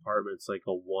 his apartment's like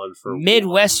a 1-for-1.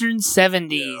 Midwestern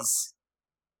 70s.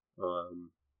 Yeah.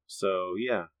 So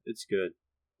yeah, it's good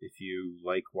if you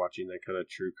like watching that kind of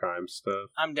true crime stuff.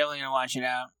 I'm definitely gonna watch it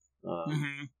out.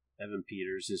 Evan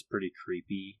Peters is pretty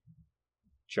creepy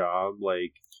job.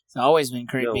 Like, it's always been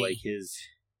creepy. You know, like his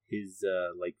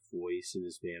like voice and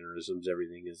his mannerisms,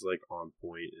 everything is like on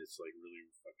point. It's like really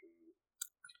fucking.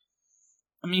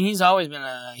 I mean, he's always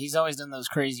done those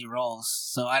crazy roles.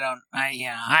 So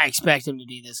I expect him to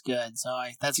do this good. So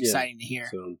that's exciting to hear.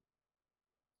 So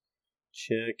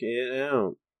check it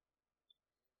out.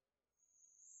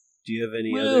 Do you have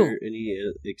any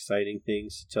exciting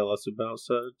things to tell us about,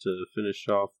 Sud, to finish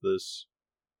off this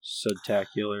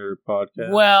Sudtacular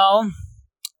podcast? Well,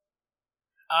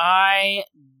 I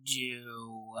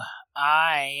do.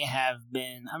 I've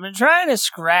been trying to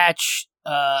scratch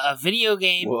a video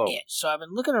game itch. So I've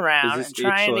been looking around and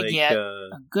trying to get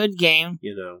a good game.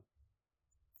 You know.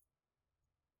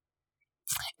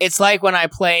 It's like when I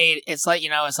played, it's like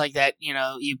that,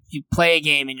 you play a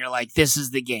game and you're like, this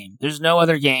is the game. There's no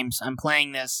other games. I'm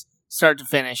playing this start to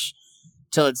finish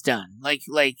till it's done. Like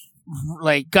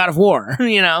God of War,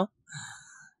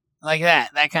 like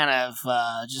that kind of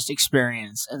just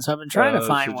experience. And so I've been trying to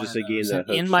find one of those. And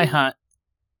in my hunt,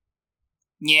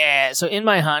 in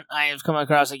my hunt, I have come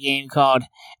across a game called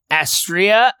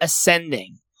Astria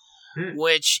Ascending,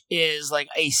 which is like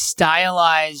a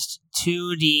stylized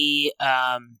 2D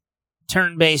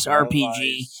turn-based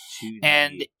RPG. 2D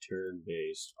and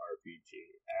turn-based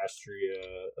RPG. Astria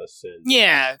Ascending.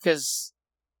 Yeah, because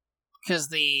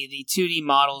the 2D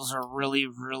models are really,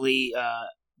 really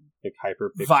like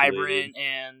hyper vibrant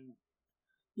and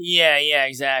yeah,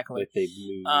 exactly. Like they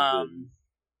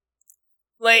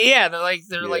move.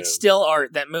 They're like still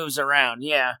art that moves around.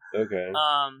 Yeah. Okay.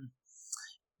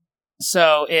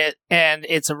 So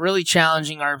it's a really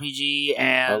challenging RPG,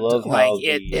 and I love how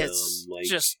it's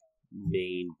just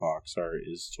main box art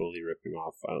is totally ripping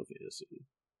off Final Fantasy.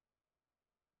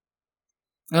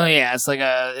 Oh yeah, it's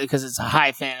because it's a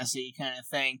high fantasy kind of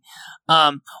thing.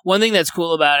 One thing that's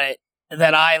cool about it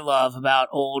that I love about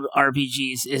old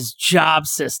RPGs is job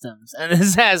systems, and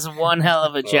this has one hell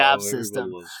of a job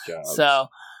system. Loves jobs. So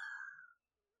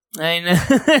I know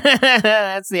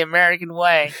that's the American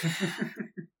way.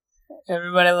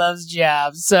 Everybody loves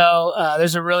jobs. So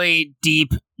there's a really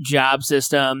deep job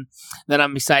system that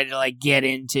I'm excited to get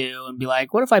into and be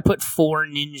like, what if I put 4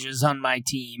 ninjas on my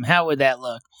team? How would that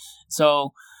look?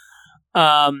 So,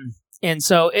 and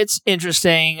so it's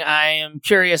interesting. I am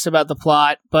curious about the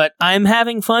plot, but I'm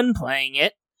having fun playing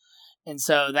it. And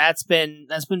so that's been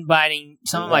biting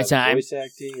some of my time. Voice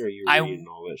acting, or are you reading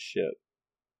all this shit?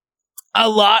 A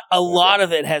lot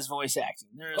of it has voice acting.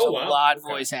 There's a lot of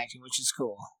voice acting, which is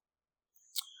cool.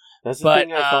 That's the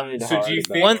thing I find so hard do you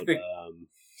about think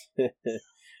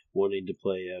wanting to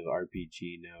play an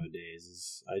RPG nowadays.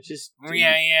 Is I just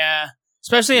yeah,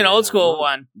 especially an old school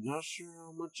one. Not sure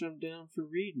how much I'm down for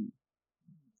reading.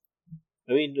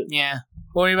 I mean, yeah.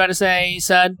 What were you about to say,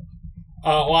 Sud?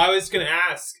 Well, I was going to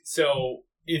ask. So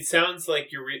it sounds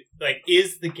like you're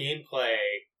is the gameplay?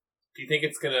 Do you think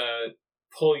it's going to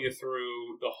pull you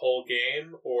through the whole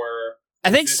game, or? I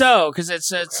think so, because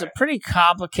it's a pretty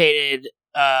complicated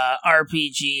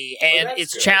RPG, and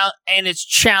it's it's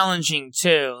challenging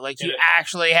too. Like you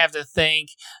actually have to think.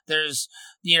 There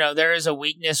is a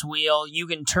weakness wheel. You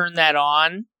can turn that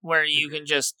on where you can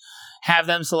just have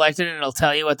them selected, and it'll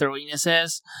tell you what their weakness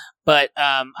is. But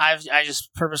I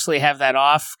just purposely have that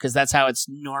off because that's how it's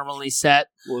normally set.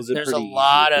 Well, there's a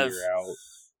lot of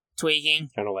tweaking,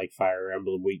 kind of like Fire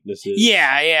Emblem weaknesses.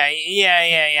 Yeah.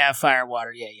 Fire, water,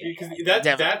 yeah. Because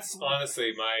that's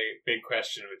honestly my big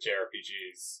question with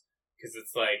JRPGs, because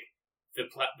it's like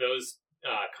those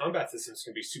combat systems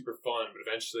can be super fun, but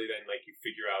eventually then you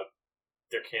figure out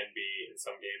there can be in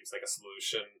some games a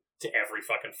solution to every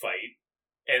fucking fight,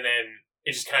 and then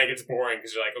it just kind of gets boring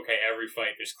because you're like, okay, every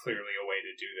fight there's clearly a way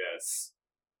to do this,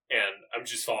 and I'm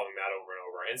just following that over and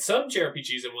over. And some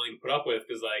JRPGs I'm willing to put up with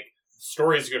because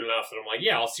story's good enough that I'm like,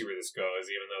 yeah, I'll see where this goes,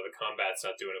 even though the combat's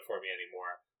not doing it for me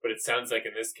anymore. But it sounds like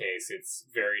in this case, it's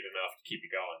varied enough to keep you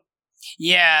going.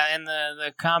 Yeah, and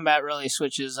the combat really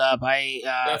switches up.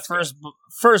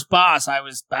 First boss, I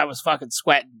was fucking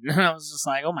sweating. I was just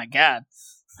like, oh my god,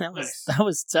 that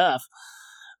was tough.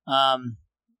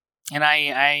 And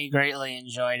I greatly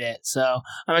enjoyed it. So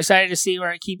I'm excited to see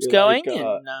where it keeps going,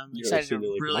 and I'm excited to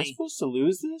really. Am I supposed to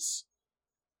lose this?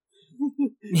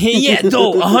 Yeah,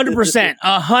 100%,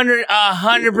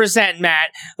 100%,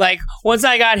 Matt. Once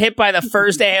I got hit by the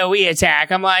first AoE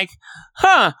attack, I'm like,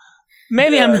 huh,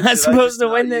 maybe I'm should I not supposed just to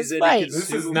not win use this any fight.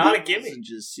 This is not a consumables gimme. and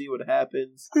just see what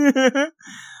happens.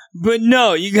 But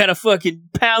no, you gotta fucking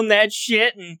pound that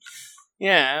shit, and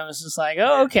yeah, I was just like,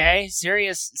 oh, okay,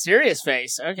 serious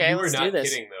face. Okay, You are let's not do this.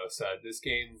 kidding, though, Sud. This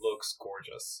game looks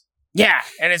gorgeous. Yeah,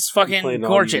 and it's fucking Playing on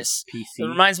gorgeous. your It PC.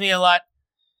 reminds me a lot.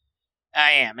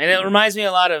 I am, and it reminds me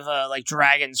a lot of like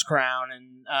Dragon's Crown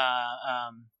and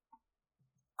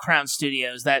Crown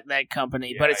Studios, that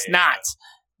company. But it's not.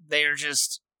 They are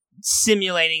just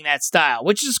simulating that style,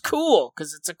 which is cool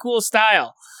because it's a cool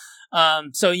style.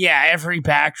 So yeah, every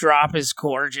backdrop is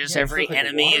gorgeous. Yeah, every it's like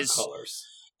enemy watercolors.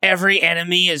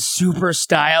 is super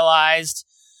stylized.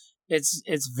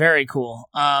 It's very cool.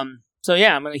 So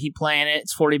yeah, I'm gonna keep playing it.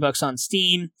 It's $40 on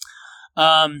Steam.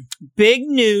 Big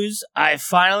news! I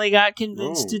finally got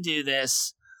convinced to do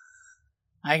this.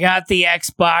 I got the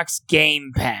Xbox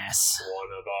Game Pass. One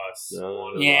of us.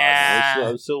 No, Yeah.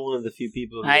 I'm still one of the few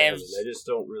people who I haven't. have- I just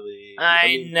don't really. I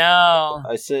mean, know.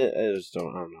 I just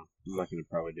don't. I don't know. I'm not going to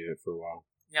probably do it for a while.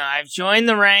 No, I've joined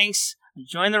the ranks.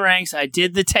 I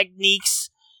did the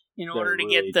techniques in Got order a to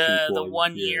really get the cheap one,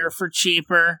 1 yeah. year for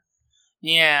cheaper.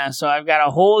 Yeah, so I've got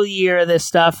a whole year of this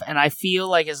stuff, and I feel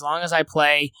like as long as I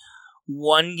play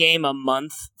one game a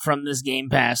month from this Game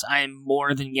Pass, I am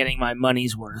more than getting my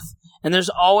money's worth. And there's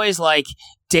always like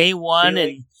day one like,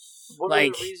 and One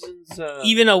like, of the reasons,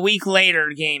 even a week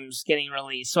later games getting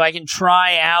released, so I can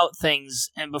try out things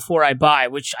and before I buy,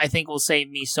 which I think will save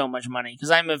me so much money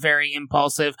because I'm a very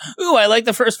impulsive. Ooh, I like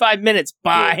the first 5 minutes.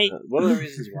 Buy. yeah, one of the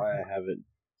reasons why I haven't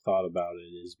thought about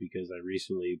it is because I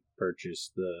recently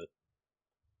purchased the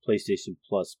PlayStation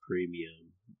Plus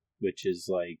Premium, which is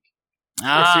like So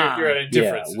you're at a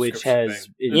different which subscription has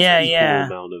thing. an Yeah, equal yeah.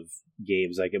 amount of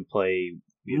games I can play.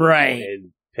 Right.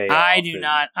 And pay I off do and-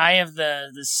 not. I have the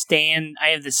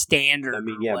standard. I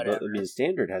mean, or yeah, whatever. but I mean,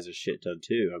 standard has a shit ton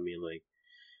too. I mean, like,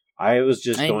 I was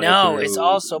just I going know, through it's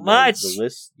all so the much.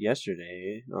 list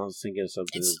yesterday. I was thinking of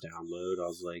something It's- to download. I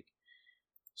was like,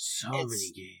 so It's-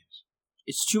 many games.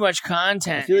 It's too much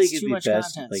content. I feel like it's it'd too be much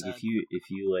best, content. like, son. if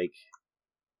you like,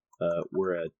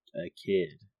 were a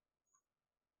kid,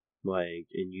 like,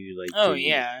 and you like. Oh didn't-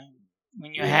 yeah,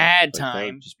 when you yeah, had like, that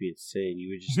time. would just be insane. You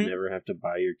would just Mhm. never have to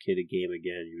buy your kid a game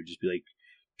again. You would just be like,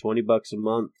 $20 a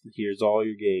month. Here's all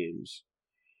your games.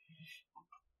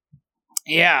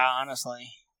 Yeah, honestly.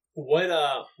 What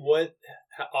all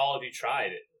have you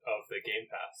tried of the Game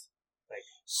Pass?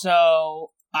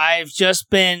 So I've just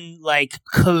been like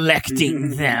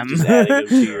collecting them. Just adding them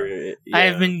to your.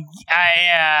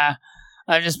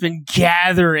 I've just been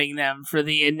gathering them for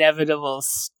the inevitable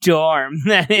storm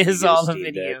that is get a all the Steam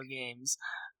video Deck. games.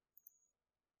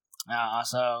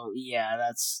 So yeah,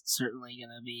 that's certainly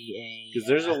gonna be Because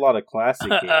there's a lot of classic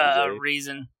games. a eh?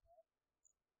 reason.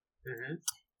 Mm-hmm.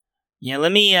 Yeah,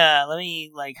 let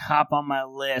me like hop on my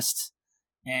list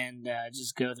and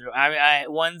just go through. I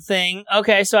one thing.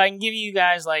 Okay, so I can give you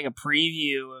guys like a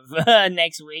preview of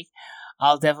next week.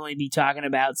 I'll definitely be talking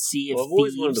about Sea of Well, I've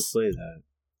always Thieves. wanted to play that.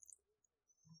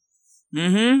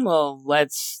 Mm-hmm. Well,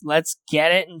 let's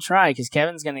get it and try because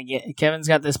Kevin's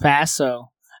got this pass. So,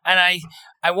 and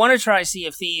I want to try Sea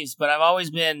of Thieves, but I've always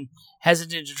been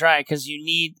hesitant to try it because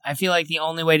I feel like the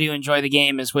only way to enjoy the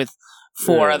game is with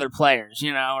four Yeah. other players,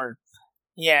 or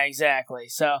yeah, exactly.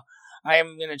 So I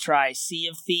am gonna try Sea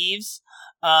of Thieves.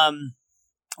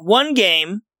 One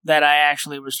game that I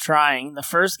actually was trying, the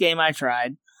first game I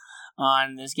tried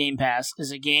on this Game Pass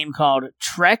is a game called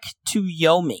Trek to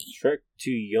Yomi. Trek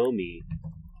to Yomi.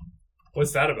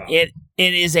 What's that about? It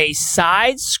is a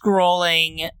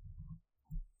side-scrolling,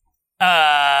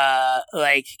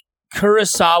 like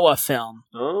Kurosawa film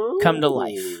come to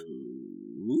life.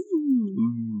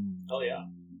 Oh, yeah.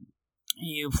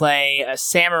 You play a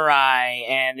samurai,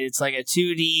 and it's like a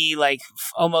 2D, like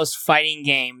almost fighting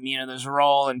game. There's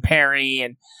roll and parry,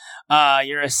 and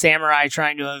you're a samurai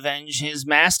trying to avenge his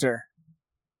master.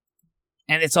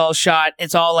 And it's all shot.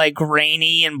 It's all like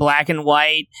grainy and black and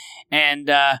white, and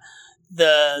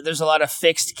there's a lot of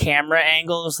fixed camera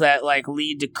angles that like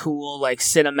lead to cool like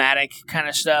cinematic kind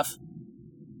of stuff.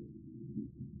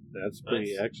 That's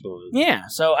pretty Nice. excellent. Yeah,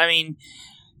 so I mean,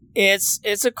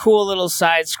 it's a cool little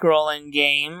side-scrolling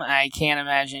game. I can't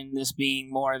imagine this being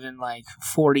more than like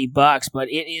 $40, but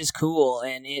it is cool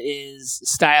and it is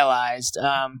stylized.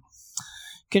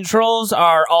 Controls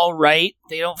are all right.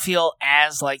 They don't feel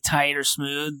as like tight or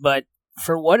smooth, but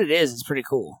for what it is, it's pretty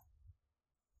cool.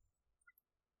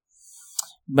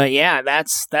 But yeah,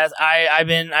 that's I've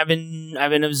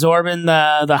been absorbing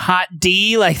the hot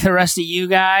D like the rest of you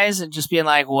guys and just being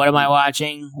like, what am I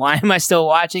watching? Why am I still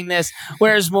watching this?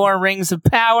 Where's more Rings of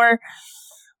Power?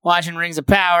 Watching Rings of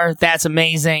Power, that's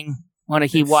amazing. Want to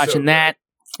keep It's watching so good. that.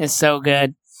 It's so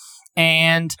good.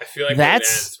 And I feel like That's-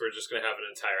 when it ends, we're just going to have an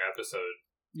entire episode.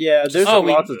 Yeah, there's Oh, a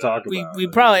we- lot to talk we about. we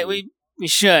probably we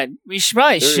should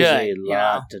probably There is should a you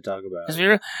lot know? to talk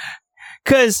about.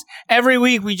 Because every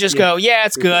week we just go, yeah,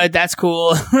 it's good, that's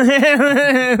cool.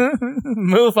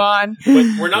 Move on. But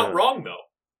we're not Yeah. wrong, though.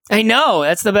 I know,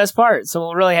 that's the best part. So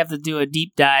we'll really have to do a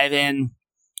deep dive in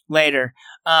later.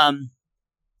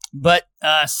 But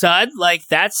Sud, like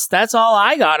that's all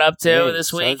I got up to Hey, this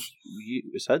Sud- week.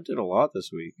 Sud did a lot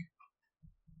this week.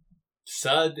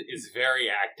 Sud is very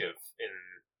active in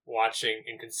watching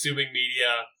and consuming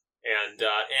media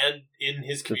and in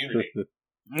his community.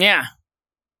 Yeah.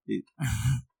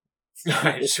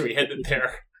 Should we end it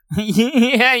there?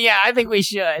 yeah, I think we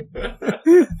should.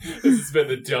 This has been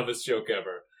the dumbest joke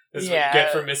ever. This is what Yeah. you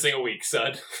get for missing a week,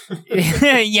 Sud.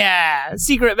 Yeah.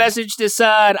 Secret message to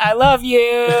Sud. I love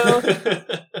you.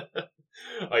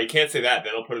 Oh, you can't say that.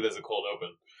 Then I'll put it as a cold open.